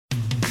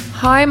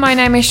Hi, my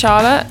name is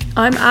Charlotte,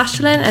 I'm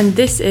Ashlyn and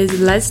this is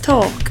Let's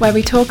Talk. where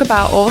we talk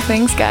about all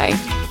things gay.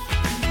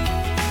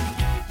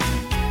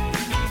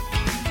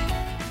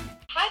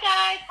 Hi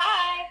guys,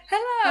 hi.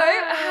 Hello,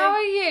 Hi. how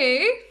are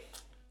you?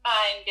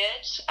 I'm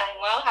good. I'm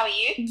well. How are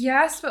you?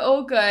 Yes, we're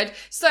all good.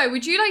 So,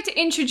 would you like to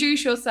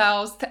introduce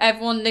yourselves to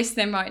everyone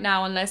listening right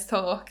now on Let's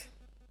Talk?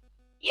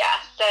 Yeah.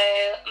 So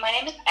my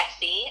name is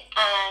Essie,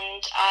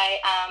 and I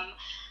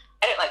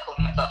don't like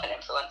calling myself an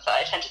influencer.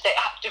 I tend to say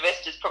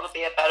activist is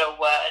probably a better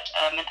word.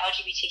 I'm an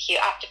LGBTQ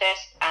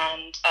activist,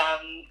 and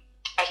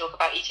I talk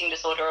about eating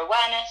disorder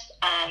awareness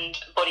and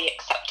body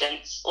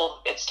acceptance,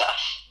 all the good stuff.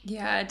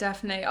 Yeah,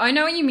 definitely. I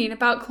know what you mean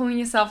about calling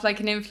yourself like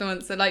an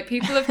influencer. Like,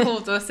 people have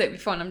called us it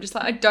before, and I'm just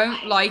like, I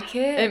don't like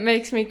it. It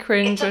makes me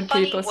cringe It's a when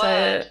funny people word.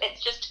 say it.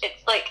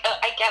 It's like,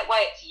 I get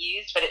why it's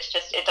used, but it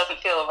doesn't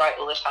feel right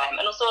all the time.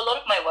 And also, a lot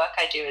of my work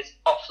I do is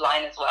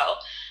offline as well.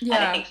 And I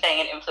Yeah, think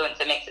saying an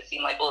influencer makes it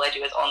seem like all I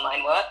do is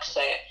online work.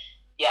 So,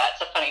 yeah,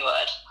 it's a funny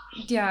word.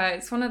 yeah,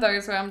 it's one of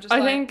those where I'm just I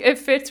like... think it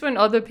fits when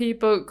other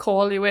people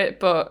call you it,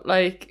 but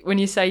like when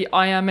you say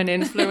I am an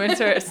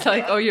influencer, it's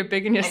like, oh, you're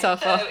bigging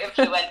yourself I'm so up.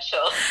 influential.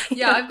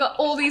 Yeah, I've got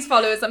all these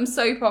followers. I'm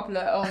so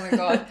popular. Oh my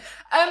god.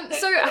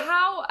 So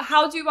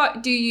how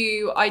do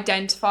you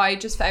identify,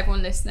 just for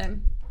everyone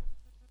listening?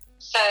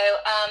 So,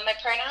 my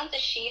pronouns are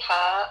she, her.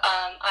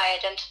 I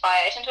tend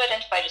to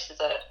identify just as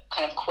a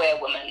kind of queer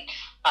woman,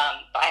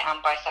 but I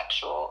am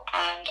bisexual,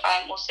 and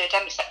I'm also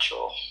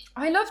demisexual.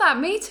 I love that.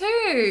 Me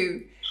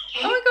too.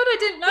 Oh my god, I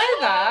didn't know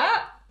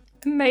that.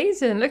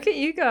 Amazing. Look at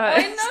you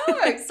guys.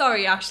 I know.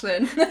 Sorry,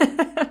 Ashlyn.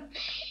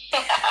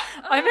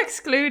 I'm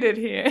excluded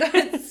here.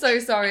 So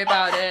sorry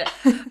about it.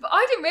 But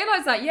I didn't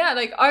realise that. Yeah,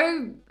 like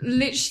I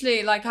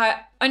literally, like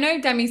I know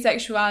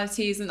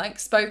demisexuality isn't like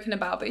spoken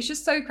about, but it's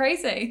just so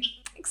crazy.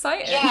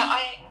 Exciting. Yeah,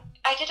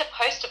 I did a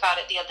post about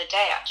it the other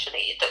day,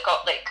 actually, that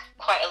got like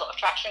quite a lot of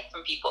traction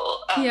from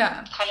people.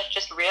 Yeah. Kind of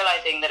just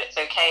realizing that it's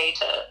okay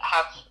to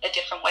have a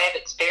different way of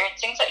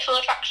experiencing sexual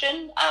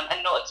attraction,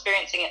 and not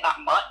experiencing it that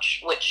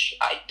much, which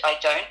I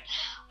don't.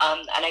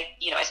 And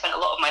I spent a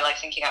lot of my life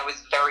thinking I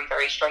was very,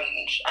 very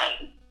strange,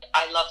 and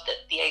I love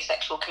that the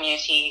asexual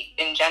community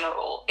in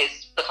general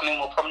is becoming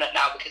more prominent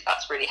now, because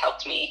that's really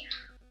helped me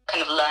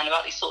kind of learn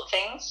about these sort of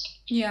things.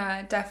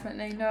 Yeah,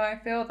 definitely. No, I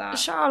feel that.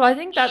 Charles, I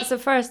think that's the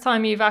first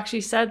time you've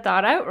actually said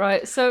that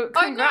outright. So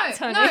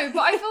congrats, I know, honey. no, but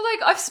I feel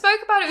like I've spoke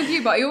about it with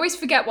you, but I always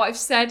forget what I've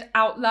said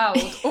out loud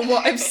or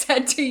what I've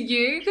said to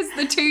you, because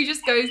the two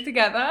just goes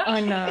together.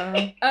 I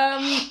know.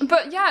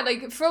 But yeah,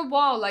 like for a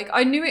while, like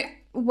I knew it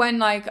when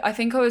like I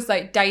think I was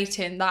like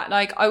dating, that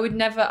like I would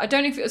never, I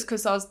don't know if it was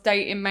because I was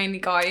dating mainly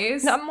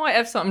guys. That might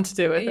have something to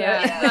do with it.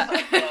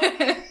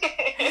 Yeah.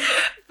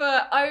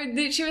 But I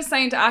literally was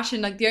saying to Ashlyn,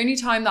 like the only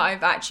time that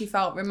I've actually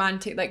felt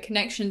romantic like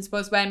connections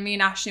was when me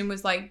and Ashlyn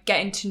was like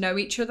getting to know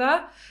each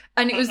other.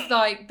 And it was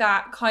like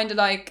that kind of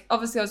like,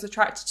 obviously I was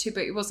attracted to,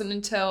 but it wasn't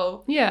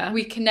until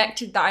we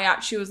connected that I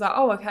actually was like,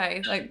 oh,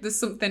 okay, like there's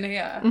something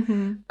here.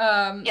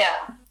 Mm-hmm. Yeah.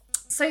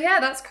 So yeah,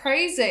 that's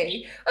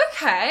crazy.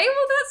 Okay,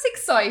 well that's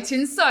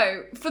exciting.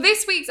 So for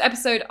this week's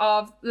episode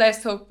of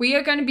Let's Talk, we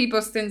are going to be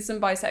busting some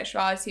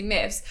bisexuality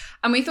myths,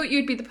 and we thought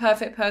you'd be the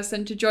perfect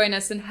person to join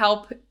us and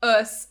help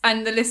us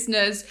and the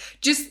listeners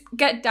just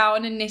get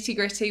down and nitty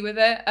gritty with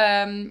it.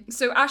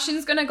 So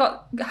Ashlyn's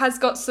has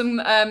got some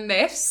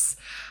myths.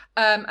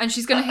 And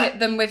she's going to hit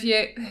them with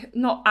you,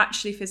 not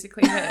actually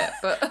physically hit,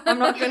 but I'm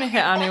not going to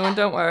hit anyone,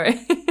 don't worry.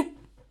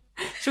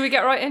 Should we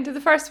get right into the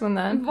first one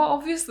then? well,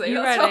 obviously. You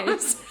that's ready? what I'm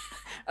saying.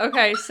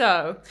 Okay,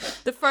 so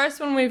the first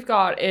one we've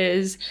got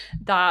is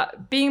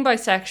that being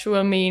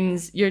bisexual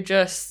means you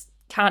just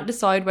can't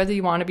decide whether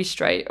you want to be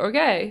straight or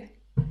gay.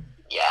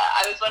 Yeah,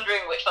 I was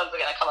wondering which ones were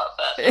going to come up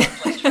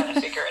first. I was trying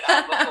to figure it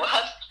out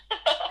beforehand.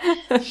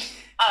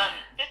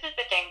 This is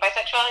the thing.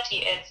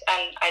 Bisexuality is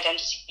an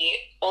identity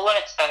all on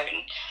its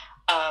own.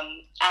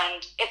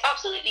 And it's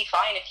absolutely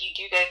fine if you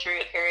do go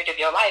through a period of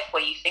your life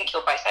where you think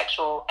you're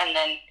bisexual and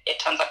then it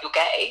turns out you're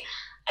gay.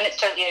 And it's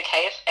totally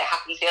okay if it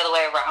happens the other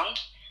way around.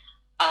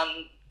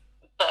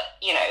 But,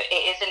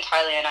 it is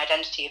entirely an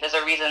identity. There's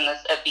a reason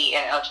there's a B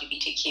in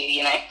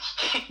LGBTQ,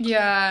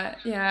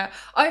 Yeah.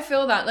 I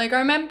feel that. Like, I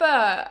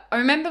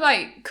remember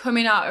like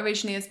coming out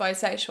originally as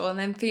bisexual and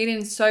then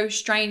feeling so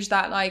strange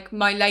that like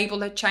my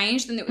label had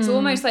changed, and it was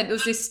almost like there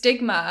was this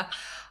stigma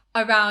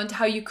around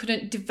how you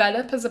couldn't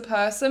develop as a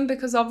person,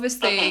 because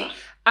obviously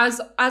as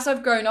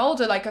I've grown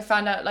older, like I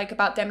found out like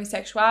about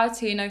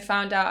demisexuality, and I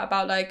found out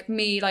about like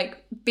me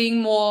like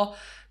being more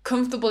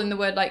comfortable in the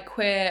word like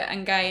queer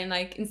and gay and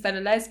like instead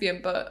of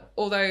lesbian, but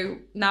although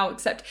now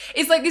accept,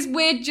 it's like this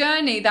weird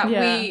journey that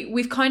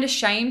we've kind of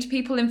shamed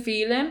people in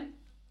feeling.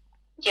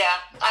 Yeah,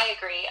 I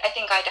agree. I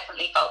think I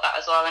definitely felt that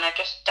as well, and I've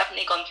just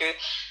definitely gone through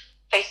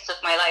phases of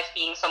my life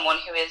being someone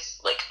who is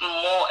like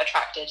more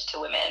attracted to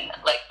women,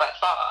 like by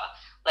far.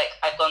 Like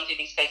I've gone through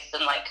these phases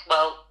and like,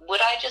 well, would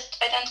I just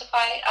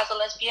identify as a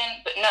lesbian?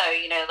 But no,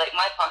 like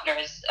my partner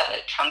is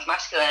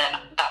transmasculine,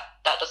 and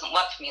that doesn't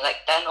work for me.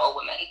 Like they're not a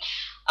woman.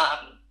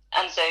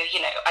 And so,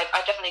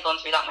 I've definitely gone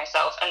through that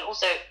myself. And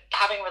also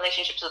having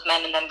relationships with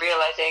men and then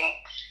realizing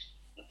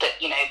that,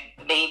 you know,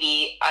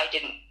 maybe I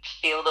didn't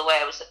feel the way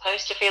I was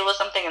supposed to feel or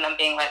something, and then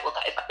being like, well,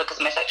 is that because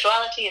of my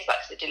sexuality? Is that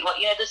because it didn't work?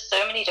 You know, there's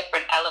so many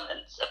different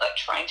elements of like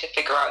trying to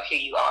figure out who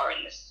you are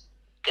in this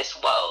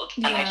world.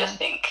 And I just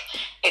think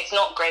it's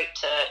not great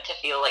to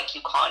feel like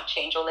you can't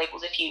change your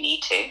labels if you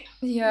need to.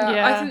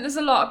 Yeah, I think there's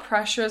a lot of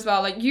pressure as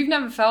well. Like, you've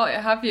never felt it,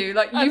 have you?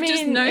 Like, you've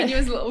just known you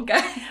as a little gay.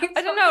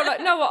 I don't know.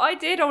 Like, no, I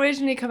did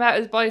originally come out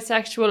as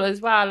bisexual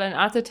as well, and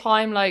at the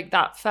time, like,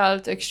 that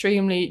felt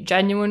extremely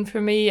genuine for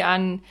me,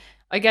 and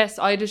I guess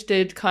I just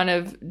did kind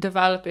of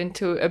develop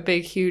into a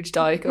big, huge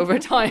dyke over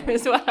time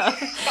as well.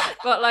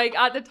 But like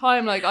at the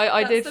time, like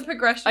I did, the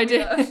progression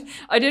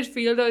I did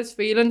feel those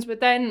feelings,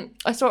 but then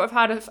I sort of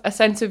had a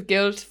sense of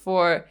guilt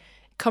for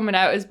coming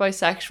out as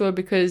bisexual,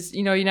 because,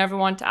 you know, you never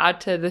want to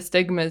add to the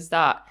stigmas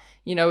that,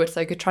 you know, it's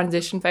like a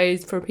transition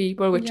phase for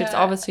people, which it's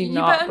obviously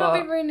not. You better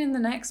not be ruining the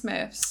next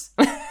myths.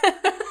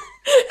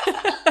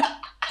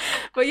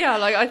 But yeah,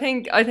 like I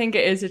think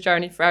it is a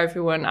journey for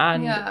everyone,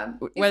 and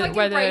it's like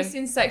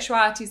embracing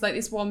sexuality is like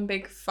this one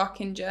big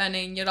fucking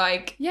journey, and you're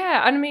like,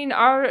 yeah, and I mean,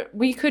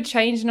 we could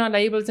change in our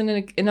labels in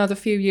another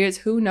few years.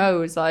 Who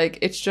knows? Like,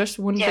 it's just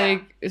one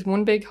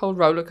big whole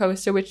roller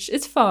coaster, which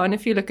is fun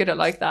if you look at it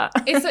like that.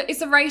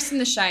 It's a race in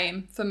the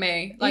shame for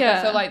me. Like,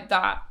 I feel like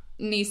that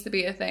needs to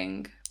be a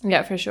thing.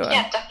 Yeah, for sure.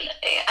 Yeah, definitely.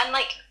 And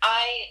like,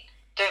 I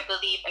don't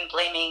believe in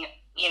blaming,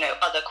 you know,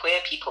 other queer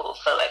people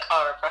for like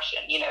our oppression.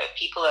 You know, if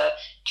people are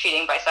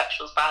treating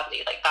bisexuals badly,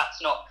 like,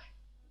 that's not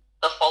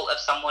the fault of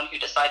someone who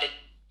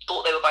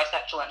thought they were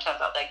bisexual and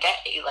turns out they're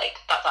gay. Like,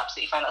 that's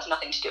absolutely fine. That's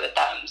nothing to do with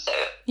them. So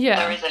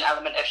there is an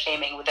element of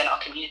shaming within our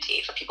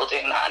community for people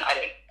doing that, and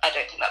I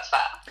don't think that's fair.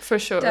 For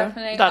sure.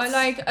 Definitely. I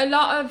like a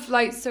lot of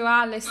like, so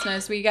our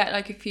listeners, we get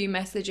like a few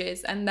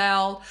messages, and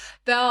they'll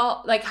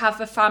like have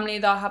a family,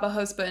 they'll have a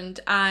husband,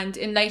 and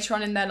later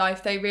on in their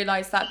life they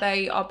realize that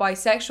they are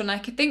bisexual, and I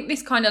could think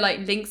this kind of like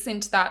links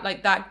into that,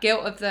 like that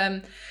guilt of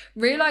them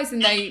realizing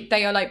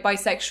they are like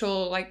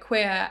bisexual, like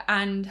queer,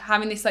 and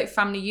having this like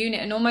family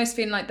unit and almost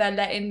feeling like they're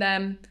letting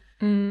them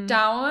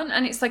down.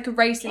 And it's like a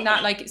race in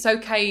that, like, it's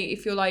okay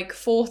if you're like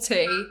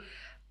 40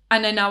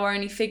 and then now we're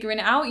only figuring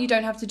it out. You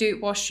don't have to do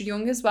it whilst you're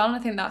young as well, and I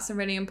think that's a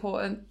really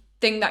important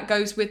thing that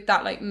goes with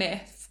that like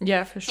myth.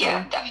 Yeah, for sure.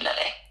 Yeah,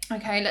 definitely.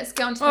 Okay, let's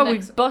get on to the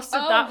next. We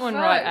busted that one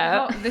right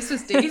out. This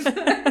was deep.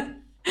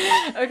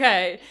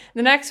 Okay,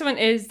 the next one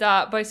is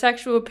that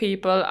bisexual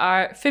people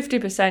are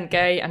 50%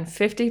 gay and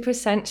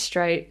 50%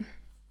 straight.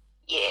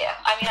 Yeah,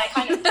 I mean, I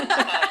kind of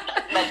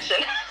mention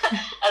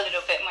a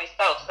little bit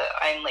myself that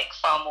I'm like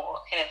far more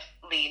kind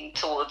of lean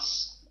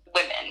towards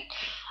women.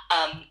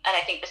 And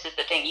I think this is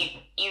the thing,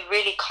 you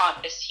really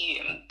can't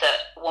assume that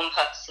one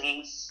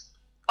person's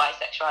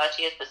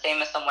bisexuality is the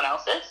same as someone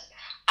else's.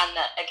 And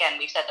that, again,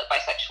 we've said that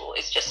bisexual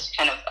is just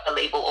kind of a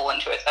label all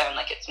unto its own,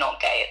 like, it's not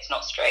gay, it's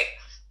not straight.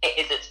 It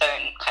is its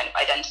own kind of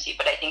identity.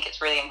 But I think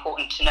it's really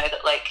important to know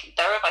that, like,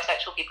 there are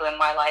bisexual people in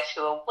my life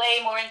who are way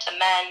more into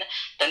men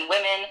than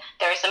women.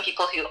 There are some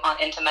people who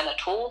aren't into men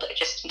at all, that are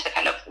just into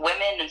kind of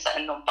women and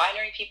certain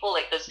non-binary people.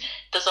 Like, there's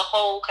a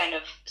whole kind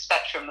of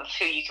spectrum of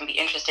who you can be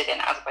interested in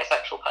as a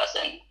bisexual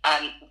person.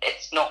 And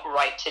it's not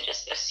right to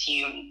just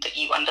assume that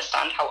you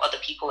understand how other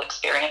people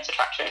experience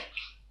attraction.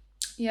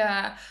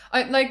 Yeah,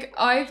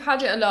 I've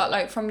had it a lot,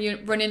 like from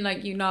running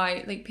like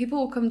Unite, like people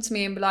will come to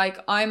me and be like,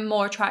 I'm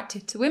more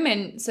attracted to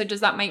women, so does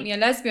that make me a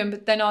lesbian?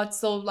 But then I'd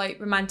still like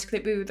romantically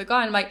be with a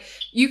guy, and I'm like,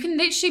 you can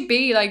literally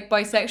be like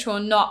bisexual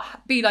and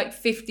not be like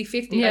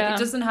 50-50. Like, it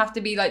doesn't have to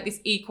be like this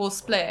equal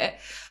split.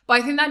 But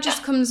I think that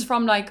just comes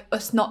from like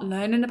us not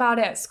learning about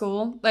it at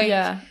school.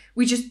 Like,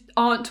 we just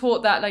aren't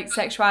taught that like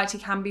sexuality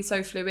can be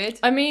so fluid.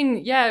 I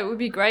mean, yeah, it would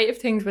be great if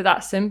things were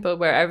that simple,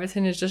 where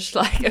everything is just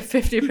like a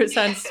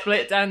 50%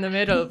 split down the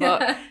middle.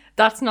 But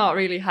that's not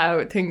really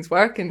how things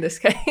work in this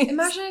case.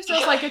 Imagine if there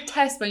was like a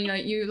test when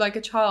you like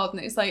a child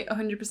and it's like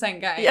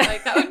 100% gay. Yeah.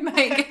 Like, that would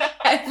make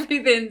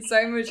everything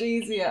so much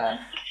easier.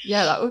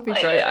 Yeah, that would be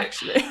great,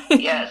 actually.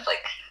 Yeah, it's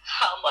like,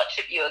 how much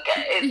of you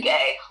is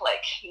gay?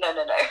 Like,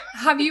 no.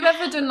 Have you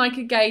ever done like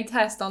a gay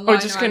test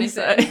online? Just going to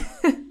say.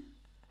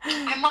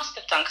 I must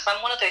have done, because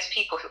I'm one of those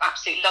people who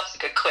absolutely loves a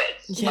good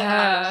quiz. Yeah.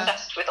 Like, I'm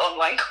obsessed with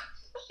online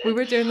quizzes. We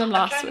were doing them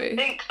last week. I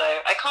think, though,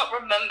 I can't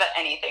remember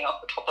anything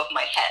off the top of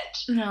my head.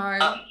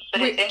 No.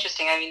 But it's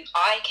interesting. I mean,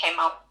 I came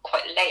out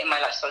quite late in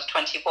my life, so I was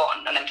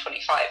 21 and I'm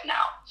 25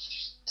 now.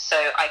 So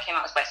I came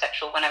out as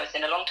bisexual when I was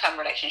in a long-term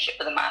relationship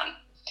with a man.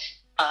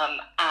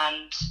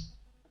 And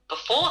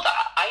before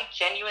that, I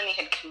genuinely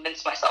had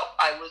convinced myself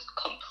I was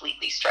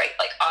completely straight.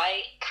 Like,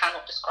 I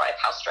cannot describe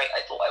how straight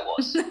I thought I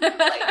was.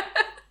 Like,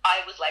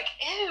 I was like,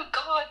 ew,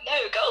 God, no,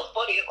 girls'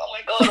 bodies, oh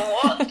my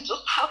God, what?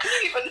 Just, how can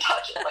you even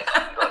touch it? Like,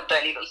 oh my God,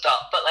 don't even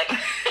start. But, like,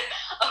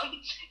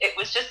 it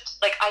was just,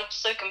 like, I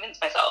so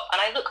convinced myself. And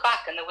I look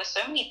back, and there were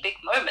so many big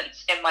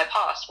moments in my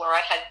past where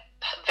I had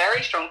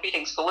very strong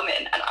feelings for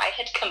women, and I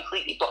had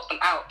completely blocked them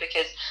out,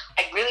 because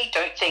I really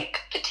don't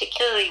think,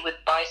 particularly with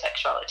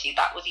bisexuality,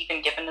 that was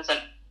even given as an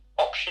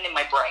option in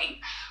my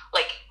brain.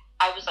 Like,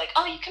 I was like,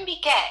 oh, you can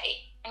be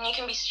gay and you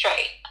can be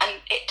straight, and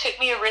it took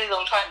me a really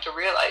long time to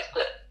realize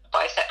that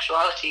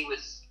bisexuality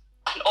was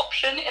an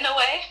option in a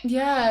way.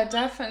 Yeah,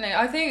 definitely.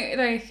 I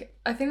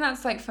think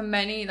that's like for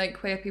many like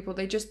queer people,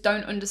 they just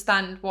don't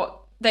understand what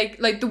they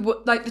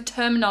the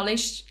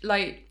terminology,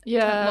 like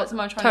what's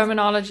my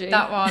terminology,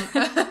 that one.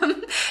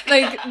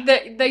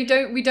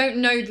 We don't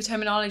know the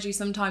terminology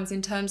sometimes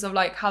in terms of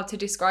like how to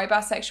describe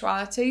our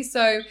sexuality.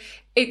 So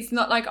it's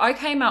not like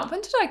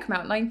when did I come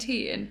out?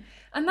 19.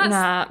 And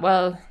that's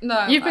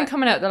no, you've been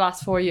coming out the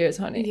last 4 years,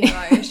 honey.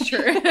 Yeah, it's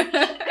true.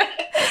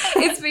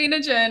 It's been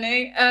a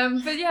journey.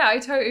 But yeah, I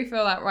totally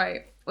feel that.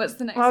 Right. What's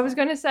the next one? I was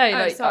going to say,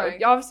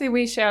 obviously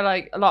we share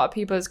like a lot of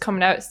people's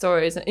coming out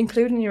stories,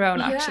 including your own,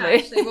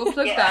 actually. Yeah, we'll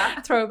plug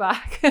that.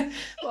 Throwback.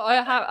 Well,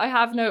 I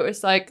have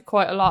noticed like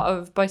quite a lot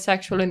of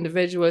bisexual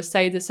individuals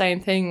say the same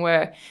thing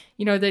where,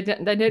 you know, they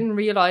didn't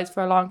realise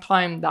for a long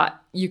time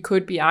that you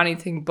could be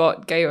anything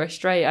but gay or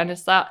straight. And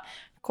it's that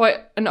quite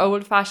an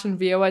old-fashioned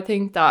view, I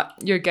think, that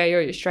you're gay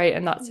or you're straight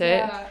and that's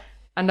it.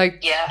 And like,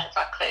 yeah,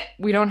 exactly.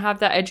 We don't have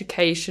that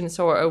education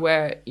sort of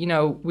where, you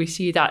know, we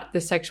see that the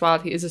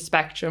sexuality is a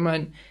spectrum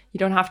and you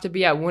don't have to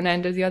be at one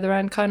end or the other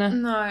end, kind of.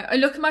 No, I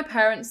look at my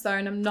parents though,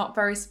 and I'm not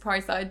very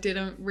surprised that I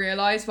didn't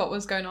realise what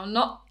was going on.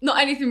 Not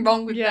anything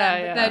wrong with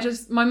them. But they're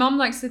just, my mum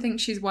likes to think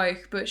she's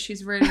woke, but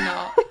she's really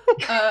not.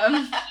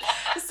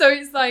 So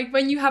it's like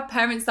when you have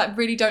parents that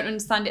really don't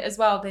understand it as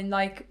well, then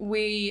like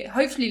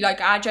hopefully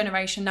like our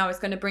generation now is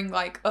going to bring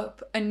like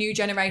up a new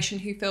generation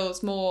who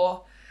feels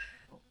more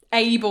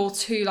able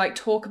to like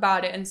talk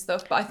about it and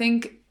stuff. But I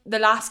think the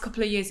last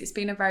couple of years it's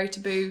been a very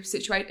taboo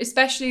situation,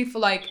 especially for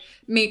like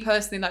me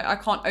personally. Like I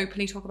can't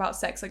openly talk about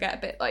sex. I get a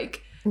bit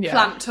like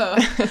clamped up.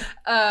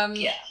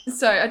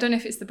 So I don't know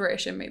if it's the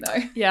British in me though.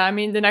 Yeah, I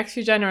mean the next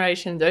few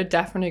generations are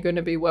definitely going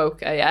to be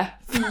woke AF.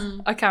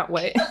 I can't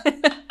wait.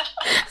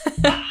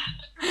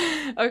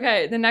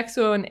 Okay, the next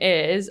one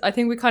is, I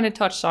think we kind of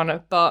touched on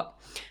it, but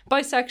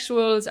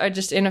bisexuals are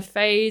just in a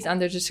phase and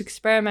they're just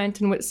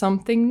experimenting with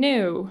something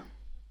new.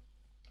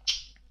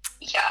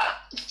 Yeah.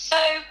 So,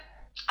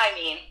 I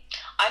mean,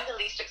 I'm the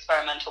least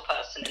experimental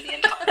person in the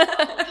entire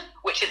world,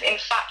 which is in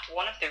fact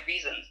one of the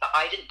reasons that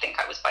I didn't think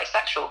I was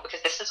bisexual,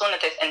 because this is one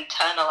of those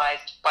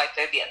internalized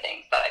biphobia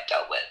things that I've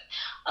dealt with,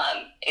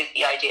 is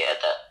the idea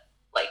that,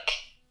 like,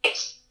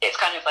 it's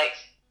kind of like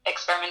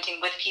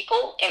experimenting with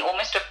people in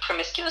almost a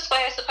promiscuous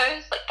way, I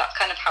suppose. Like, that's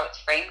kind of how it's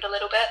framed a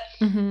little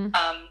bit. Mm-hmm.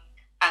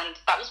 And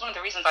that was one of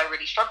the reasons I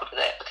really struggled with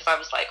it, because I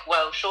was like,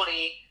 well,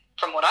 surely,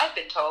 from what I've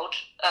been told,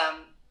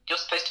 you're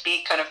supposed to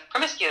be kind of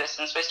promiscuous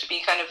and supposed to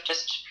be kind of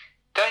just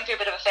going through a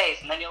bit of a phase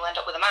and then you'll end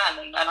up with a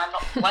man, and I'm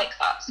not like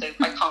that, so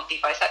I can't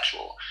be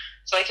bisexual.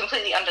 So I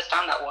completely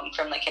understand that one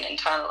from like an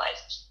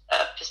internalized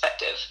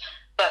perspective.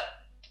 But,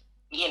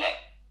 you know,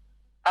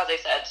 as I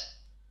said,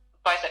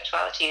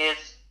 bisexuality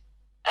is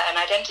an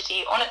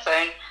identity on its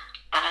own,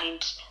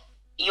 and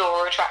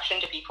your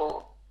attraction to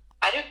people,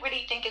 I don't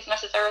really think is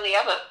necessarily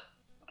ever,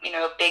 you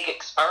know, a big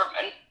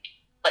experiment.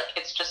 Like,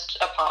 it's just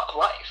a part of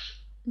life.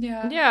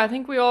 Yeah, I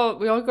think we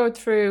all go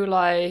through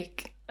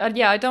like,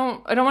 I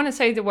don't want to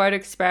say the word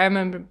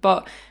experiment,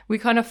 but we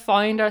kind of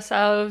find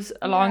ourselves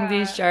along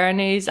these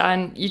journeys,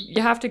 and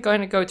you have to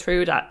kind of go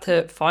through that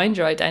to find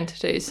your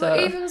identity. So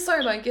but even so,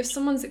 like if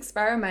someone's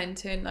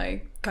experimenting,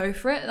 like go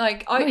for it.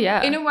 Like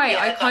in a way,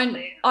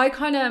 I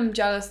kind of am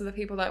jealous of the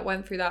people that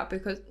went through that,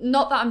 because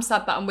not that I'm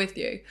sad that I'm with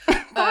you.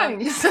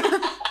 Thanks.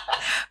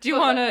 Do you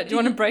want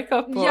to break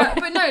up? Or? Yeah,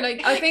 but no,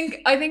 like I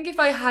think if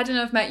I hadn't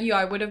have met you,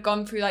 I would have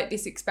gone through like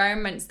this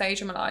experiment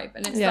stage of my life,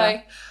 and it's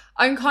like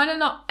I'm kind of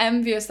not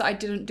envious that I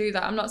didn't do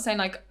that. I'm not saying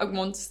like I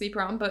want to sleep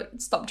around,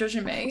 but stop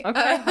judging me.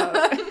 Okay.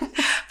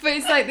 But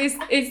it's like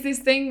this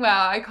thing where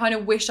I kind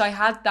of wish I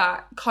had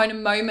that kind of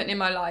moment in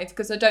my life,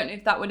 because I don't know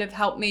if that would have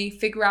helped me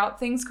figure out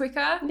things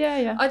quicker.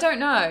 Yeah. I don't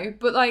know,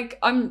 but like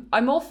I'm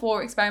all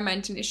for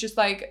experimenting. It's just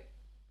like,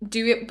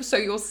 do it so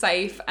you're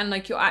safe and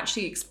like you're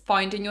actually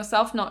finding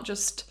yourself, not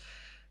just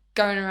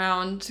going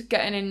around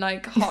getting in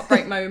like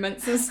heartbreak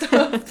moments and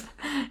stuff.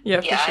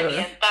 Yeah, for sure. I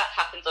mean, that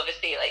happens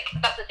obviously. Like,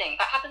 that's the thing,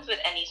 that happens with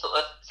any sort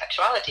of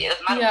sexuality. It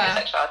doesn't matter what your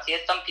sexuality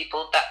is. Some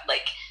people that,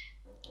 like,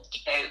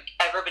 you know,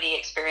 everybody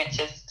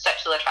experiences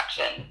sexual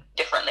attraction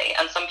differently,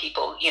 and some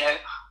people, you know,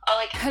 are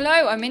like...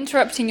 Hello, I'm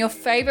interrupting your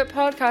favourite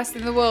podcast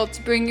in the world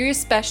to bring you a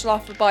special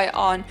offer by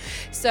On.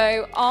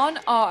 So On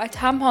are a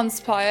tampon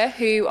supplier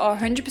who are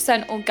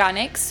 100%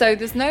 organic, so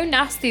there's no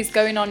nasties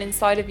going on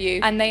inside of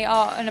you, and they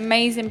are an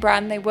amazing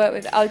brand. They work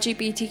with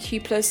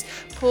LGBTQ plus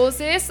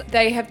causes.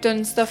 They have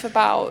done stuff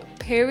about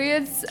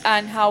periods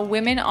and how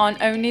women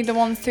aren't only the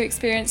ones to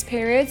experience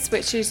periods,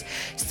 which is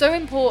so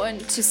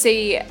important to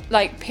see,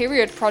 like,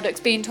 period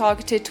products being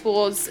targeted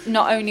towards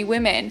not only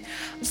women.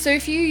 So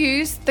if you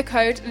use the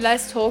code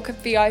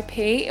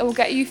LesTalkVIP, it will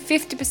get you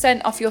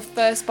 50% off your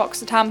first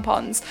box of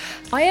tampons.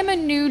 I am a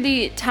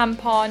newly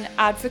tampon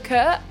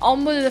advocate.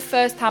 On one of the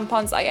first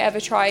tampons I ever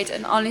tried,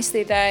 and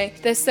honestly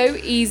they're so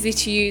easy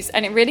to use,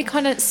 and it really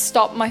kind of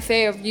stopped my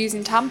fear of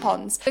using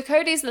tampons. The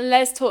code is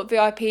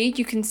LesTalkVIP.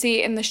 You can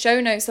see it in the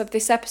show notes of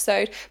this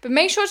episode, but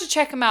make sure to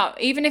check them out,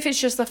 even if it's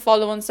just a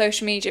follow on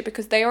social media,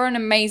 because they are an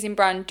amazing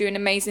brand doing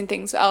amazing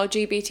things for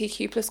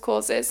LGBTQ plus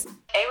causes.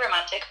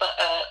 Aromantic, but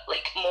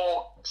like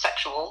more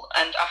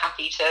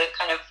happy to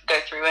kind of go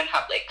through and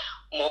have like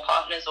more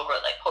partners or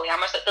like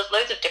polyamorous. Like, there's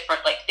loads of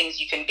different like things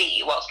you can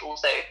be whilst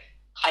also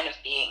kind of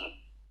being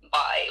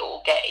bi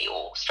or gay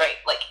or straight,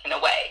 like in a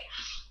way.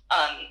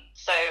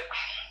 So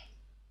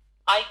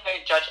I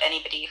don't judge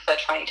anybody for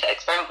trying to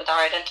experiment with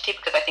our identity,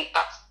 because I think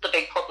that's the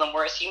big problem.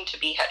 We're assumed to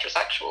be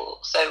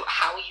heterosexual. So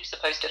how are you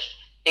supposed to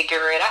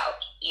figure it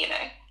out, you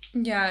know?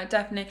 Yeah,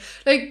 definitely.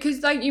 Like, because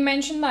like you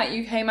mentioned that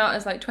you came out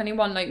as like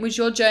 21. Like, was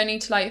your journey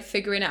to like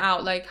figuring it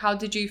out? Like, how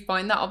did you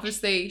find that?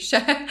 Obviously,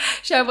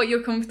 share what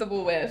you're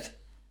comfortable with.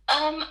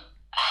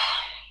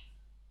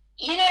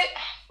 You know,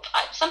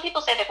 some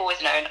people say they've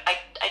always known. I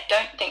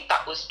don't think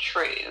that was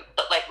true.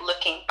 But like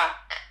looking back,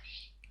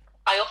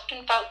 I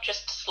often felt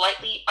just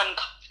slightly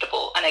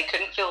uncomfortable, and I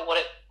couldn't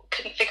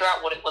figure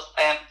out what it was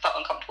I felt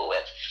uncomfortable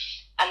with.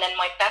 And then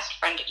my best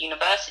friend at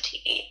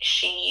university,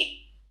 she's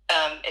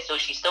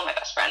still my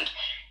best friend.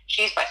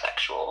 She's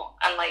bisexual,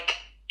 and like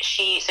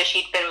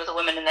she'd been with a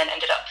woman and then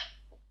ended up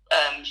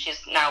she's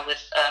now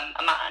with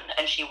a man,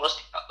 and she was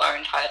our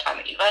entire time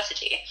at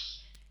university.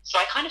 So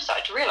I kind of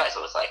started to realize,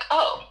 I was like,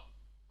 oh,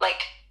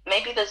 like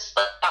maybe there's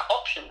that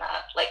option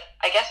there. Like,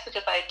 I guess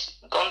because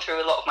I'd gone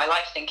through a lot of my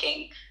life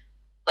thinking,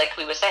 like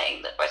we were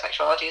saying, that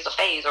bisexuality is a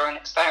phase or an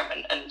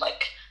experiment, and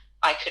like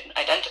I couldn't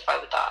identify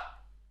with that.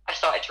 I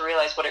started to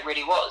realize what it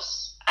really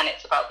was, and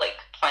it's about like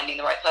finding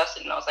the right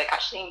person. And I was like,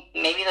 actually,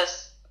 maybe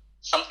there's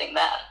something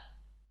there.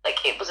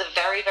 Like, it was a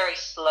very, very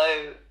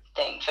slow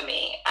thing for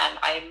me, and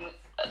I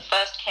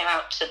first came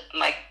out to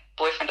my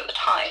boyfriend at the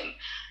time,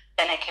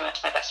 then I came out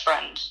to my best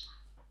friend.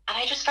 And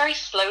I just very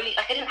slowly,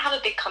 like, I didn't have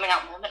a big coming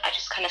out moment. I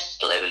just kind of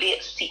slowly,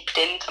 it seeped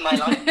into my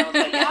life. And I was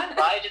like, yeah, I'm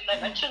bi, didn't I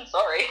mention?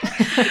 Sorry.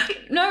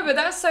 No, but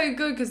that's so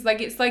good, because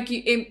like it's like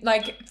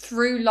like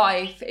through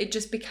life it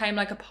just became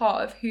like a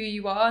part of who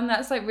you are, and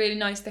that's like really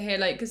nice to hear.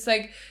 Like, because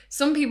like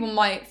some people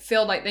might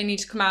feel like they need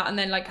to come out and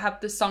then like have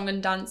the song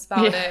and dance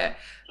about it,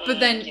 but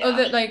then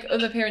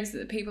other parents,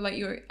 the people, like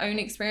your own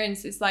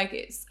experience, is like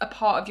it's a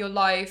part of your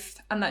life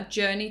and that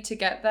journey to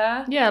get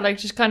there. Yeah, like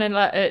just kind of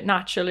let it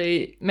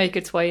naturally make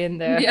its way in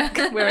there,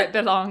 where it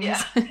belongs.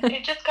 Yeah,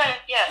 it just kind of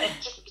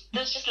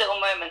there's just little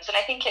moments, and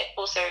I think it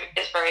also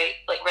is very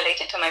like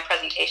related to my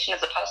presentation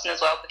as a person as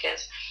well,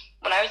 because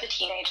when I was a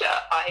teenager,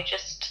 I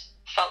just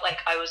felt like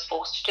I was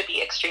forced to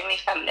be extremely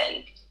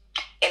feminine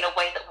in a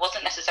way that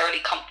wasn't necessarily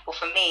comfortable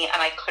for me,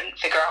 and I couldn't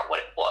figure out what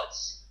it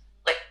was.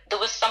 Like, there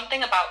was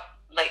something about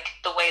like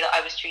the way that I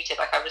was treated.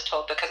 Like, I was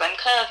told because I'm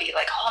curvy,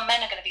 like, oh,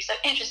 men are going to be so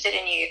interested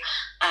in you,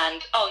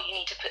 and oh, you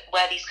need to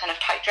wear these kind of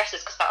tight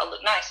dresses because that'll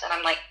look nice. And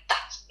I'm like,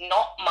 that's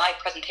not my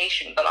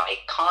presentation, but I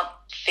can't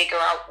figure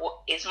out what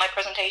is my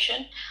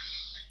presentation.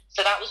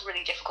 So that was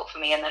really difficult for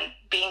me. And then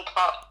being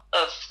part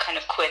of kind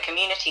of queer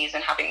communities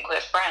and having queer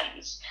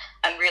friends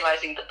and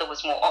realizing that there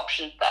was more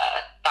options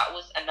there, that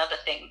was another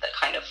thing that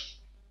kind of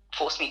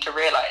forced me to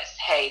realize,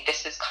 hey,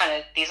 these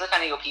are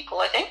kind of your people,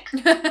 I think.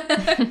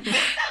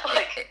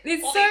 Like,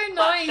 it's so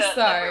nice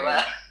though.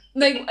 Everywhere.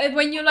 Like,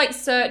 when you're like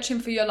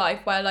searching for your life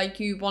where like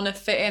you want to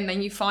fit in,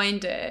 then you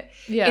find it.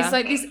 Yeah, it's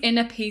like this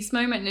inner peace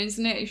moment,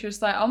 isn't it? It's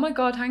just like, oh my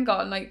god, hang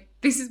on, like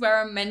this is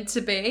where I'm meant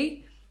to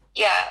be.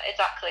 Yeah,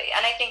 exactly.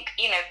 And I think,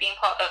 you know, being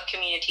part of a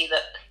community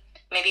that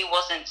maybe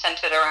wasn't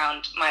centered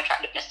around my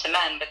attractiveness to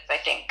men, because I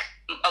think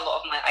a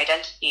lot of my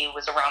identity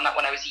was around that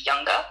when I was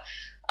younger.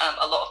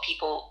 A lot of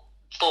people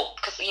thought,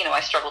 because, you know,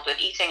 I struggled with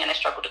eating and I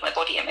struggled with my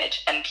body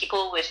image, and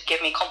people would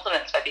give me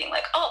compliments by being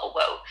like, oh,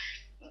 well,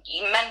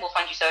 men will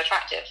find you so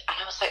attractive. And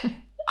I was like,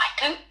 I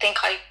don't think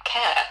I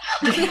care.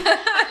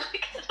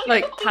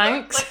 Like,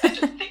 thanks. Like, I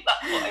just think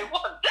that's what I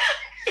want.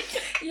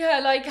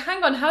 Yeah, like,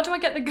 hang on, how do I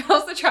get the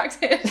girls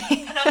attracted?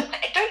 And I was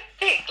like, I don't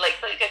think, like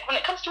when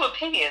it comes to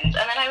opinions, and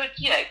then I would,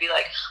 you know, be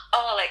like,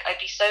 oh, like, I'd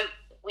be so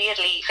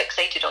weirdly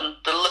fixated on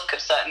the look of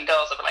certain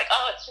girls. I'd be like,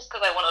 oh, it's just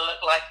because I want to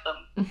look like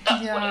them.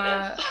 That's what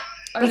it is.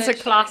 That's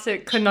a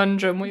classic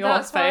conundrum we all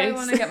face. That's why I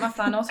want to get my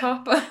flannel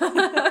top.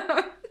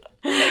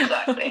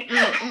 Exactly.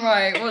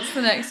 Right, what's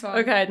the next one?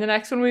 Okay, the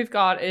next one we've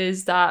got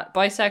is that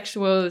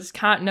bisexuals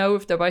can't know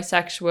if they're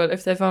bisexual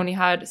if they've only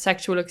had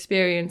sexual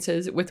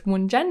experiences with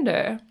one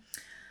gender.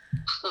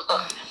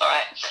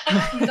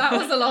 Alright. That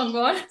was a long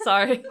one.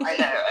 Sorry. I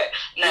know, right?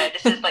 No,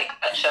 this is like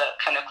such a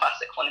kind of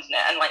classic one, isn't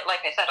it? And like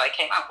I said, I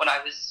came out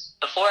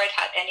before I'd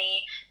had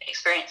any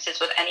experiences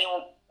with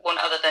anyone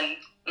other than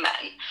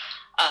men.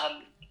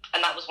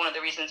 And that was one of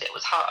the reasons it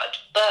was hard.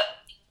 But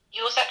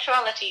your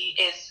sexuality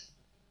is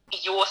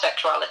your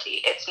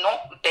sexuality. It's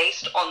not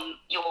based on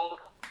your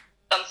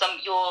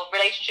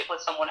relationship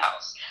with someone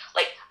else.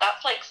 Like,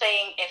 that's like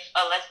saying if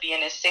a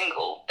lesbian is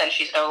single, then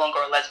she's no longer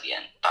a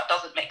lesbian. That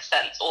doesn't make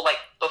sense. Or like,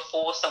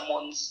 before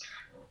someone's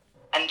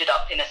ended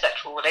up in a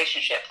sexual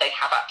relationship, they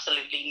have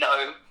absolutely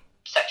no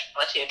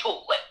sexuality at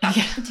all. Like, that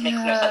just makes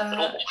no sense at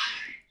all.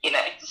 You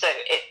know, so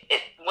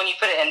it when you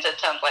put it into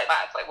terms like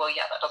that, it's like, well,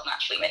 yeah, that doesn't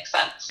actually make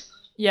sense.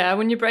 Yeah,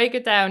 when you break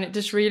it down, it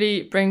just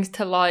really brings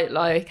to light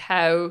like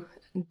how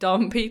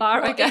dumb people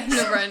are, I guess.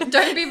 Ignorant.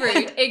 Don't be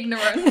rude.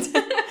 Ignorant.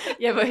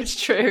 Yeah, but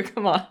it's true.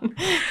 Come on.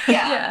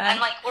 Yeah, and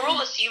like, we're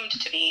all assumed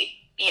to be,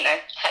 you know,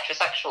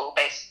 heterosexual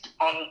based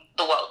on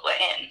the world we're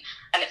in.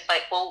 And it's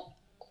like, well,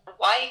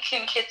 why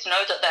can kids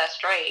know that they're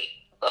straight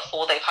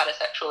before they've had a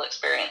sexual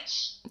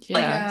experience?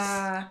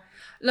 Yeah.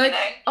 Like,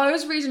 I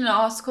was reading an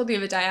article the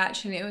other day,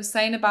 actually. It was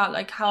saying about,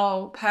 like,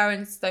 how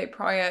parents, like,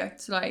 prior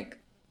to, like,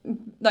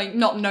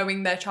 not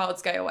knowing their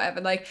child's gay or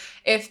whatever, like,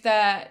 if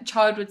their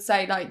child would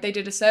say, like, they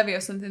did a survey or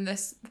something,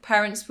 the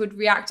parents would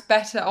react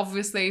better,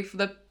 obviously, for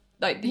the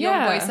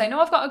young boy saying, oh,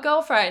 I've got a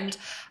girlfriend.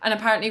 And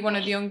apparently one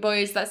of the young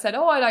boys that said,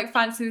 oh, I, like,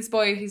 fancy this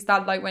boy, his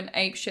dad, like, went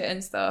apeshit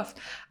and stuff.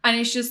 And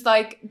it's just,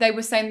 like, they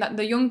were saying that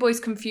the young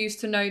boy's confused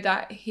to know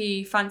that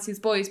he fancies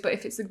boys, but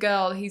if it's a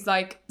girl, he's,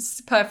 like,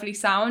 perfectly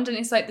sound. And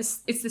it's, like,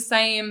 this, it's the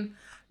same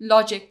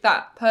logic.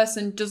 That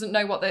person doesn't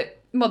know what they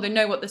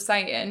know what they're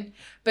saying,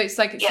 but it's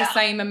like, it's the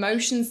same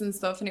emotions and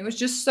stuff. And it was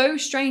just so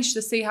strange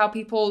to see how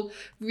people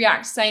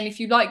react, saying if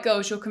you like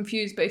girls, you're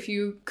confused, but if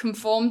you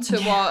conform to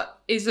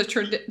what is a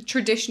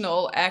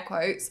traditional, air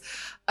quotes,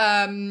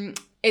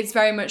 it's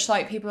very much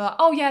like people are like,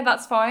 oh yeah,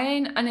 that's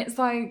fine. And it's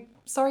like,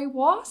 sorry,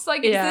 what?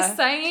 Like, it's the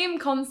same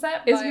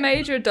concept. It's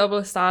major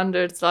double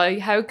standards. Like,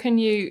 how can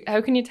you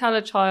tell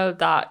a child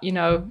that, you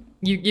know,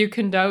 you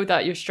can know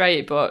that you're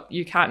straight, but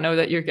you can't know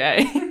that you're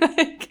gay?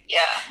 Like,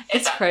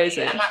 it's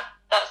crazy. And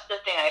that's the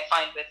thing I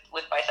find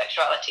with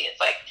bisexuality. It's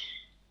like,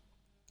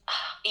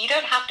 you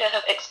don't have to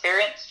have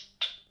experienced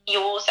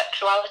your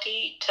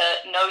sexuality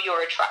to know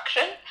your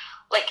attraction.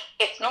 Like,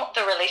 it's not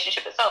the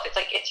relationship itself. It's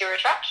like, it's your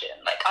attraction.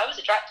 Like, I was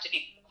attracted to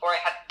people before I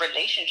had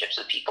relationships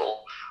with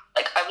people.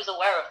 Like, I was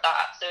aware of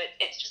that. So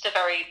it's just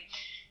very,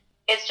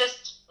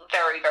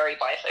 very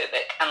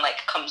biphobic, and,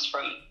 like, comes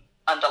from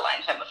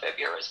underlying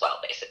homophobia as well,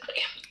 basically.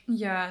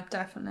 Yeah,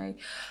 definitely.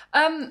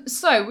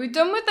 So we're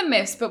done with the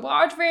myths, but what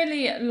I'd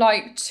really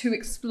like to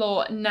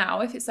explore now,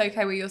 if it's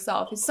okay with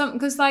yourself, is something,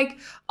 because, like,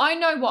 I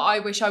know what I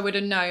wish I would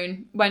have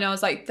known when I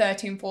was, like,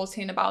 13,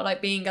 14 about,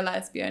 like, being a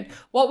lesbian.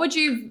 What would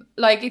you,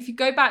 like, if you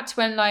go back to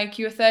when, like,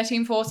 you were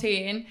 13,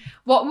 14,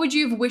 what would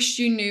you have wished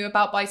you knew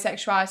about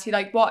bisexuality?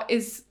 Like, what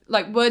is,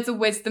 like, words of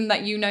wisdom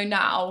that you know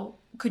now,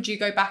 could you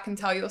go back and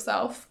tell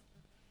yourself?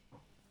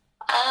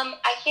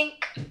 I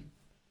think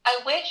I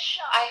wish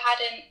I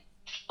hadn't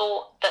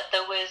thought that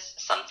there was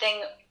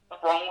something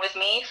wrong with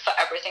me for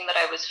everything that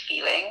I was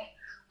feeling.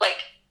 Like,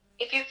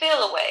 if you feel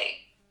a way,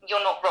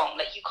 you're not wrong.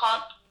 Like, you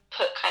can't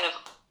put kind of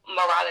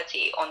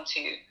morality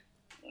onto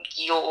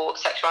your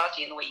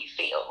sexuality and the way you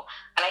feel.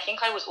 And I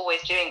think I was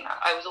always doing that.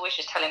 I was always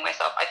just telling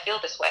myself, I feel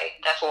this way,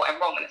 therefore I'm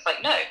wrong. And it's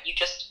like, no, you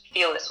just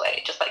feel this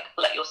way. Just, like,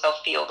 let yourself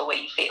feel the way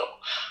you feel.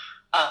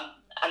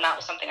 And that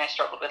was something I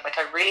struggled with. Like,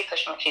 I really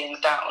pushed my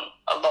feelings down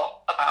a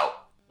lot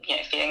about, you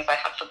know, feelings I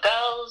had for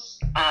girls,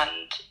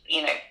 and,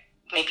 you know,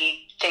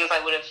 maybe things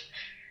I would have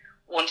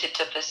wanted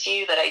to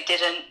pursue that I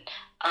didn't.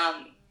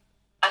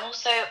 And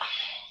also,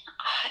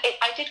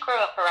 I did grow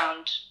up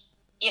around,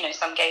 you know,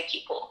 some gay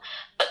people,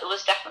 but there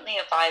was definitely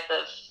a vibe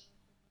of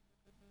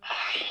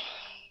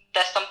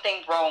there's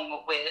something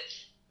wrong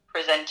with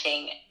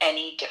presenting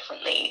any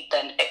differently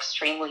than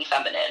extremely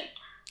feminine.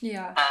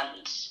 Yeah.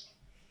 And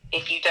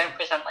if you don't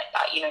present like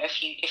that, you know,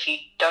 if you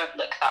don't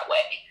look that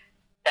way,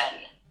 then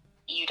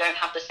you don't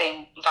have the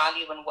same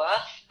value and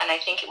worth. And I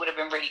think it would have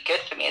been really good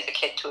for me as a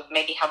kid to have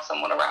maybe had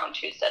someone around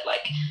who said,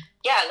 like,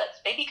 yeah,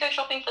 let's maybe go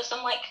shopping for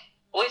some, like,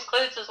 boys'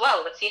 clothes as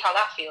well. Let's see how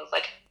that feels.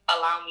 Like,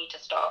 allow me to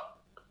start,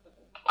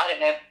 I don't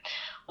know,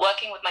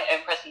 working with my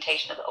own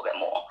presentation a little bit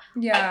more.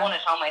 Yeah. I want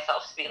to tell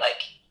myself to be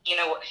like, you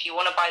know what, if you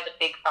want to buy the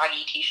big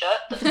baggy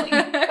t-shirt that's like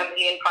a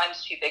million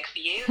times too big for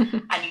you,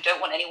 and you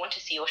don't want anyone to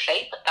see your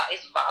shape, that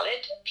is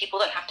valid. People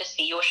don't have to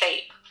see your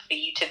shape for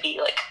you to be,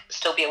 like,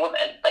 still be a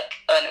woman, like,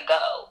 earn a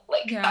girl.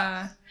 Like,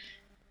 that's,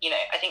 you know,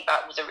 I think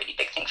that was a really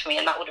big thing for me,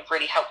 and that would have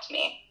really helped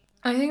me.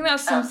 I think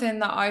that's something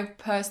that I've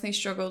personally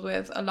struggled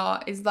with a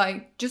lot, is,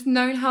 like, just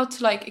knowing how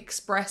to, like,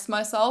 express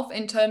myself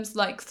in terms of,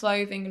 like,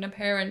 clothing and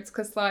appearance,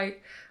 because,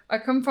 like, I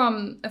come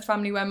from a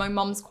family where my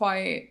mom's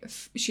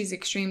she's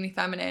extremely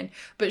feminine,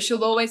 but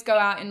she'll always go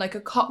out in, like,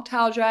 a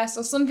cocktail dress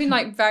or something,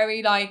 like,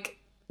 very, like,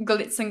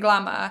 glitz and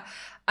glamour.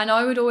 And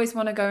I would always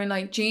want to go in,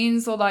 like,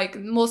 jeans, or, like,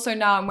 more so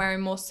now I'm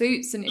wearing more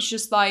suits. And it's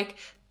just, like,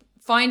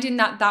 finding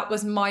that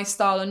was my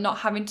style and not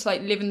having to,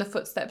 like, live in the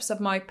footsteps of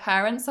my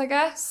parents, I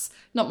guess.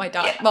 Not my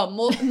dad. Yeah. Well,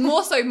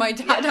 more so my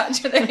dad,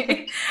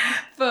 actually.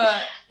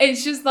 But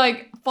it's just,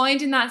 like,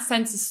 finding that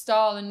sense of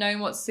style and knowing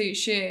what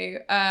suits you,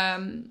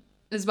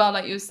 as well,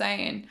 like you were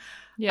saying.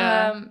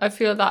 Yeah, I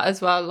feel that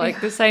as well. Like,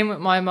 the same with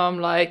my mom.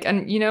 Like,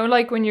 and, you know,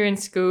 like, when you're in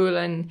school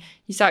and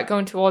you start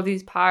going to all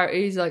these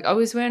parties, like, I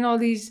was wearing all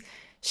these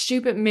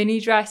stupid mini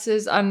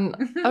dresses, and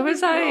I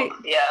was like,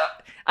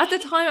 at the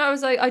time I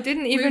was like, I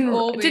didn't even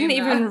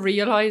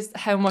realize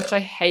how much I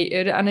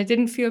hated it, and I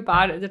didn't feel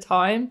bad at the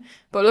time.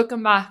 But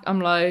looking back, I'm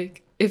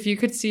like, if you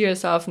could see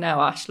yourself now,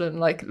 Ashlyn,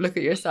 like, look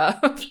at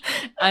yourself.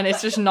 And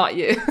it's just not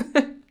you.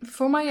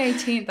 For my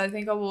 18th, I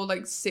think I wore,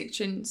 like,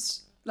 6-inch,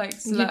 like,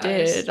 slurs. You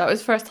did. That was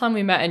the first time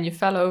we met, and you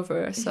fell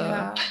over, so.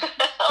 Yeah.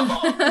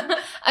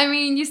 I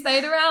mean, you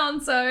stayed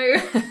around, so.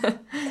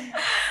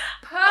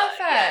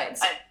 Perfect.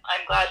 Yeah,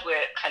 I'm glad we're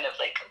kind of,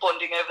 like,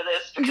 bonding over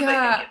this, because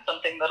I think it's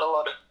something that a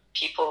lot of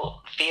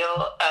people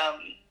feel,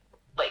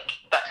 like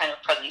that kind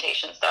of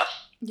presentation stuff.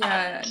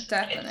 Yeah, And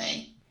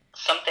definitely.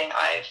 it's something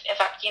in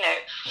fact,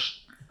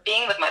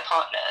 being with my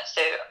partner,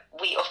 so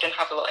we often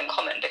have a lot in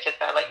common because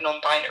they're like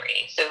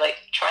non-binary. So like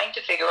trying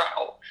to figure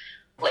out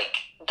like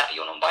that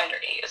you're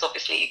non-binary is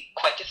obviously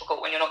quite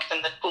difficult when you're not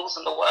given the tools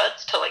and the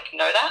words to like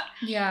know that.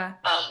 Yeah.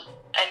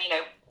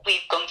 And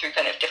we've gone through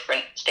kind of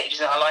different stages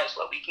in our lives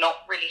where we've not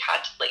really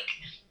had like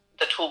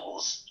the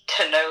tools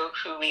to know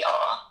who we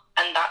are,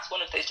 and that's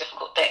one of those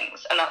difficult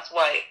things, and that's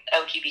why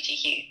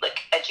LGBTQ like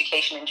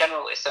education in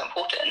general is so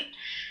important.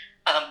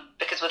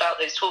 Because without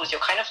those tools,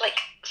 you're kind of like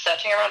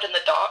searching around in the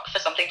dark for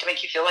something to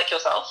make you feel like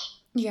yourself.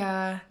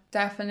 Yeah,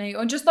 definitely.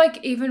 Or just like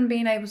even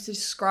being able to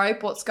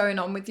describe what's going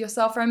on with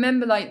yourself. I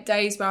remember like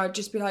days where I'd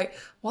just be like,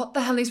 what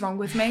the hell is wrong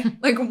with me?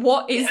 Like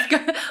what is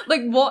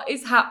what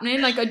is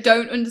happening? Like I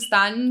don't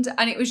understand.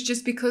 And it was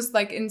just because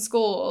like in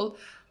school,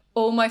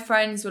 all my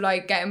friends were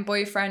like getting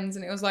boyfriends,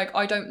 and it was like,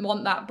 I don't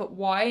want that, but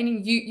why?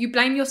 And you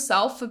blame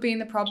yourself for being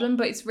the problem,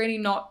 but it's really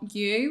not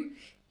you.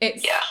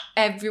 It's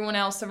everyone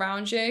else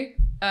around you.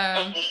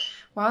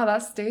 Wow,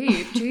 that's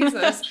deep.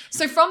 Jesus.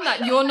 So from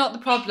that, you're not the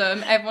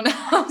problem, everyone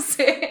else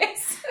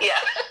is. Yeah.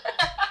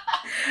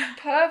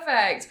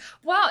 Perfect.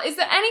 Well, is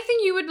there anything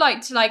you would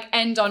like to like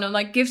end on, or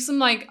like give some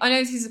like, I know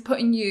this is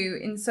putting you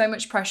in so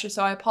much pressure,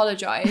 so I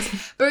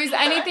apologize, but is there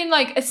anything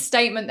like a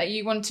statement that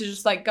you want to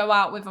just like go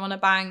out with on a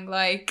bang,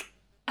 like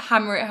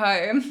hammer it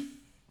home?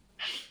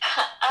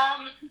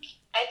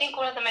 I think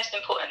one of the most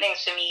important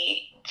things for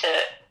me to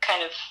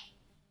kind of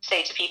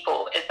say to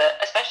people is that,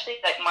 especially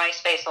like my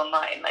space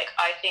online, like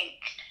I think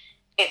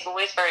it's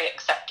always very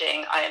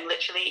accepting. I am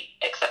literally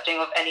accepting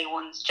of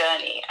anyone's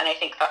journey, and I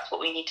think that's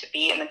what we need to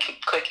be in the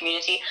queer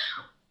community.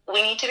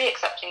 We need to be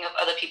accepting of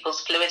other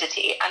people's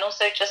fluidity, and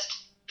also just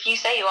if you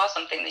say you are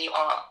something, then you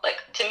are. Like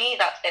to me,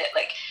 that's it.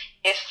 Like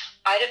if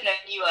I'd have known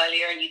you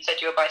earlier and you'd said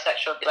you were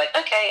bisexual, I'd be like,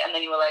 okay, and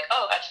then you were like,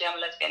 oh, actually I'm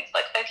a lesbian. It's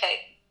like, okay,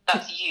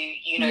 that's you.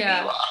 You know who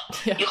you are.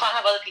 Yeah. You can't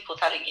have other people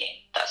telling you.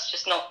 That's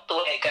just not the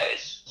way it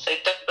goes. So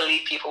don't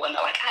believe people when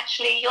they're like,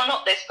 actually, you're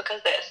not this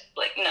because this.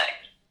 Like, no.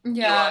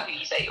 You are who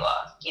you say you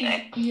are,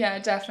 Yeah,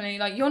 definitely.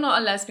 Like, you're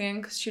not a lesbian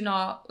because you're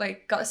not,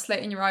 like, got a slit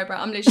in your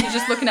eyebrow. I'm literally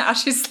just looking at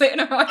Ash's slit in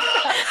her eyebrow.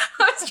 I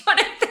was trying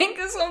to think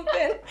of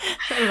something.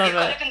 I love you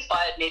kind of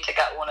inspired me to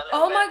get one a little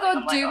Oh bit. my God,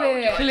 I'm do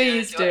like, it.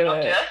 Please do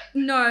it.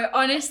 No,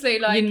 honestly,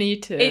 like, you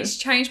need to. it's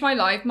changed my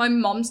life. My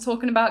mom's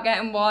talking about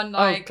getting one.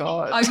 Like, oh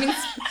God.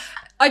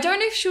 I don't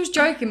know if she was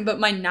joking, but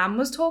my nan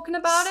was talking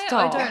about it.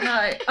 Stop. I don't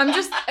know. I'm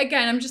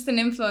just an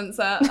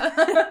influencer.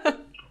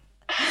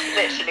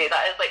 Literally,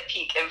 that is like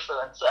peak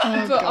influencer.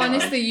 Oh, But God.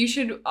 honestly, you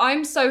should.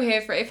 I'm so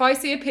here for it. If I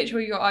see a picture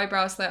of your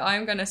eyebrow slit,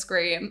 I'm gonna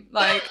scream.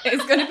 Like,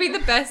 it's gonna be the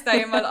best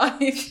day of my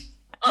life.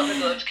 Oh my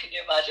God, can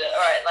you imagine?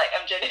 Alright, like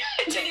I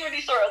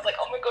genuinely saw it. I was like,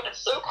 oh my God,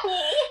 it's so cool.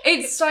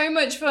 It's so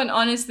much fun,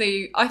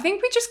 honestly. I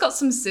think we just got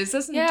some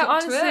scissors and Yeah, took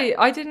honestly, to it.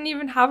 I didn't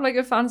even have like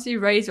a fancy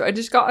razor. I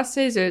just got a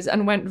scissors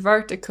and went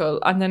vertical,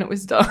 and then it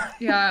was done.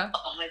 Yeah.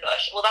 Oh my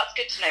gosh. Well, that's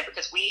good to know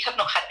because we have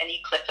not had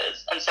any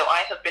clippers, and so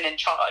I have been in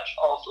charge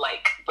of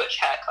like butch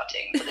hair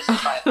cutting for this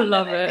entire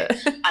Love pandemic.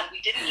 it. And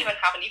we didn't even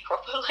have any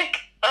proper like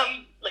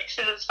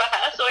scissors for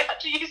hair, so I had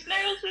to use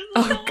nail scissors.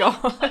 Oh God.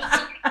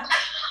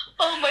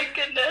 Oh my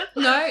goodness.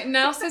 No,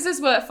 nail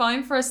scissors work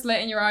fine for a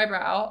slit in your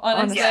eyebrow,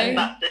 honestly. Yeah,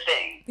 that's the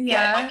thing.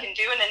 Yeah. If I can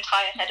do an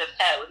entire head of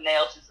hair with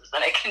nail scissors,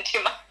 then I can do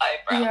my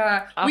eyebrow.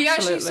 Yeah. We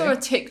actually Absolutely. saw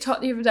a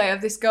TikTok the other day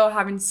of this girl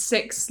having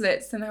 6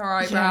 slits in her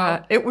eyebrow.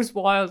 Yeah, it was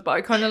wild, but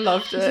I kind of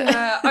loved it.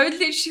 Yeah, I was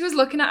literally was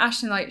looking at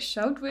Ashton like,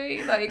 should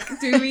we? Like,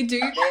 do we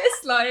do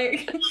this?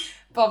 Like,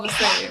 but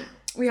obviously,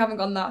 we haven't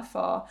gone that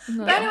far.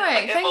 No. But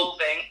anyway,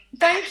 Evolving.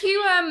 thank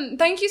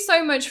you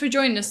so much for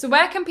joining us. So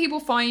where can people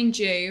find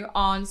you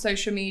on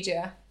social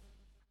media?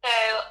 So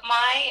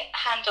my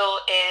handle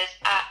is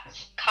at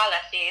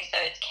Carlessie, so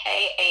it's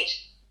KHAL_SEESSIE.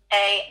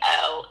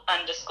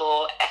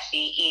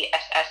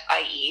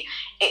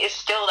 It is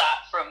still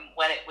that from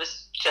when it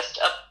was just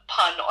a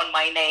pun on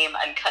my name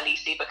and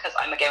Khaleesi because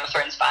I'm a Game of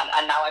Thrones fan,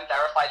 and now I'm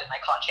verified and I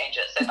can't change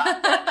it. So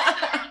that's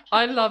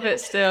I love it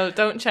still.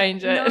 Don't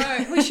change it.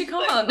 No, we should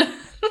come on.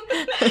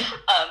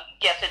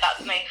 yeah. So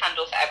that's my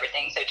handle for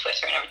everything. So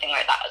Twitter and everything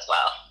like that as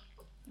well.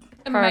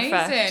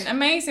 Perfect.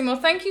 Amazing. Well,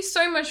 thank you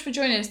so much for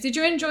joining us. Did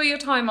you enjoy your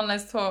time on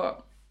Let's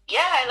Talk? Yeah,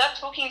 I love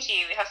talking to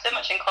you. We have so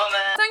much in common.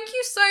 Thank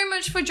you so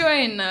much for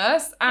joining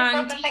us. No And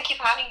problem. Thank you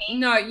for having me.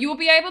 no, you will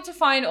be able to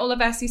find all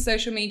of Essie's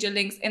social media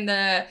links in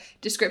the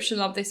description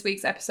of this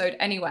week's episode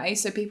anyway,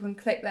 so people can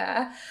click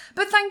there.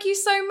 But thank you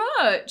so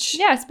much.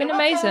 Yeah, it's been You're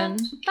amazing.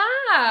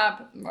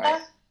 Fab.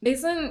 Right.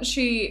 Isn't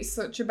she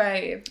such a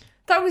babe?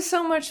 That was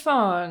so much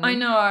fun. I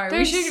know.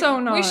 They're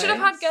so We should have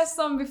had nice. guests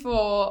on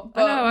before,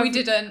 but I know, we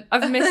didn't.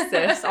 I've missed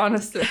this,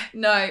 honestly.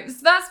 No, so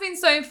that's been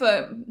so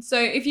fun. So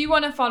if you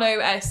want to follow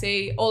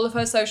Essie, all of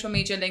her social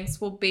media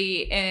links will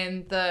be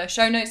in the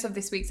show notes of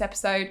this week's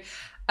episode.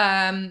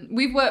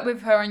 We've worked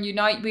with her on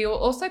Unite. We will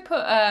also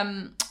put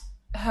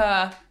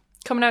her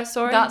Coming out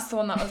story. That's the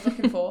one that I was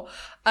looking for.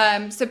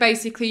 So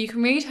basically you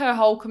can read her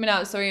whole coming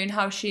out story and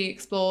how she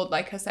explored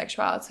like her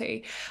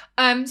sexuality.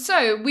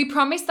 So we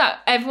promised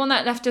that everyone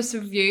that left us a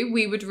review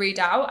we would read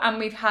out, and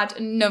we've had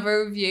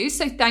another review.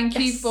 So thank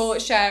you for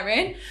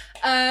sharing.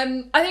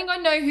 I think I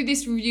know who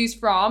this review's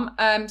from.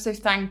 So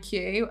thank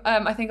you.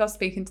 I think I was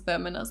speaking to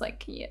them and I was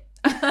like, yeah.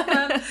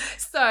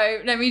 So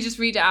let me just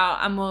read it out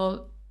and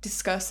we'll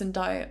discuss and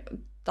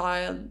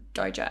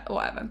digest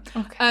whatever.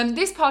 Okay.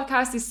 This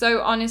podcast is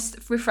so honest,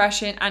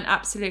 refreshing, and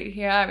absolutely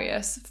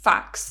hilarious.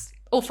 Facts.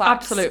 All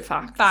facts. Absolute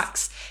facts.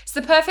 Facts. It's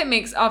the perfect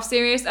mix of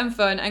serious and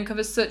fun and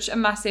covers such a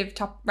massive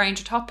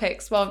range of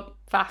topics. Well,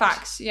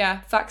 facts.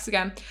 Yeah, facts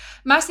again.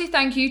 Massive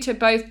thanks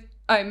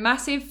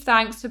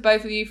to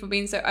both of you for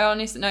being so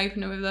honest and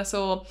open with us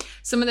all.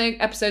 Some of the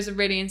episodes are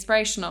really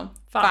inspirational.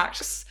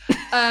 Facts.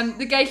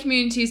 The gay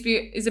community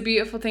is a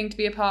beautiful thing to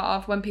be a part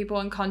of when people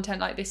and content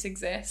like this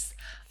exists.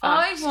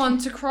 Facts. I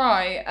want to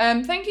cry.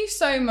 Thank you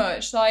so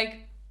much.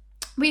 Like,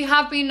 we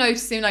have been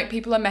noticing like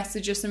people are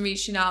messaging us and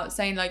reaching out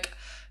saying like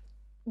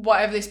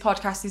whatever this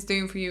podcast is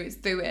doing for you, it's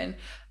doing.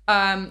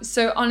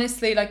 So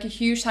honestly, like a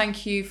huge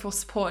thank you for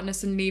supporting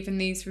us and leaving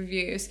these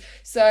reviews.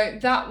 So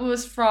that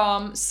was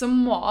from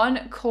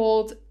someone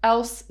called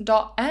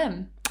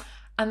else.m.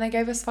 and they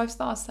gave us 5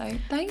 stars. So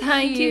thank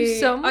you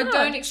so much. I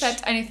don't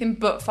accept anything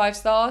but 5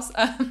 stars.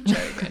 I'm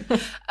joking.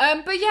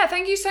 But yeah,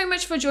 thank you so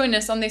much for joining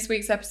us on this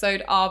week's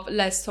episode of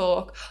Let's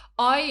Talk.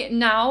 I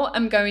now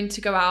am going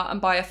to go out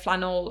and buy a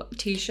flannel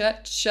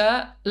shirt.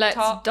 Let's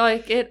top.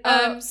 dyke it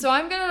up. So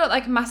I'm going to look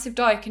like a massive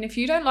dyke. And if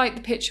you don't like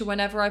the picture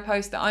whenever I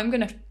post it, I'm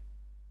going to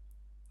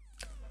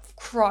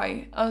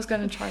cry. I was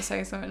going to try to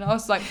say something. I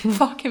was like,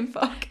 fucking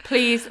fuck.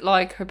 Please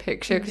like her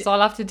picture because I'll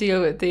have to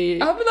deal with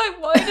the... I'll be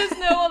like, why does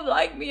no one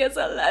like me as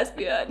a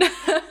lesbian?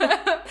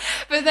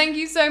 But thank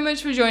you so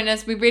much for joining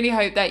us. We really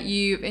hope that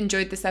you've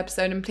enjoyed this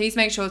episode, and please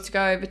make sure to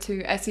go over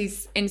to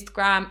Essie's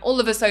Instagram, all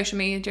of her social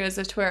medias,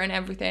 her Twitter and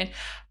everything,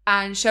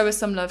 and show us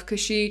some love because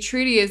she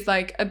truly is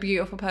like a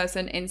beautiful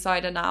person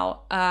inside and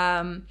out.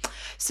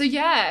 So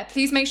yeah,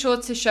 please make sure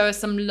to show us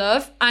some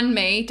love, and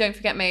me. Don't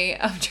forget me.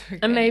 I'm joking.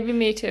 And maybe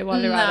me too while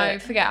you're at it. No,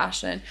 forget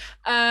Ashlyn.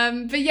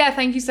 But yeah,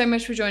 thank you so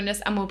much for joining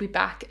us, and we'll be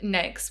back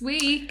next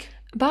week.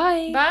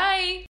 Bye. Bye.